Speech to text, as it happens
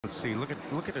Let's see. Look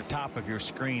at the top of your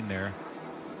screen there.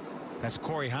 That's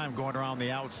Corey Heim going around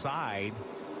the outside.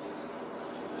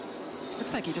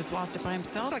 Looks like he just lost it by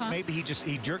himself. Looks like maybe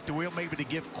he jerked the wheel maybe to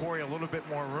give Corey a little bit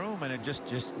more room, and it just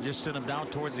sent him down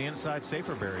towards the inside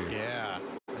safer barrier. Yeah,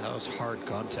 that was hard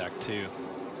contact too.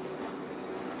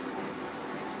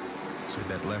 So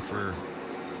that left rear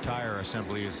tire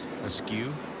assembly is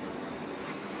askew.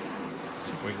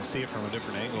 See if we can see it from a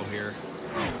different angle here.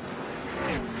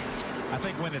 I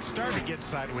think when it started to get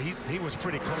sideways, he was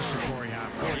pretty close to Corey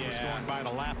Heim. Corey was going by to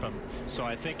lap him. So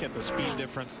I think at the speed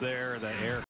difference there, the air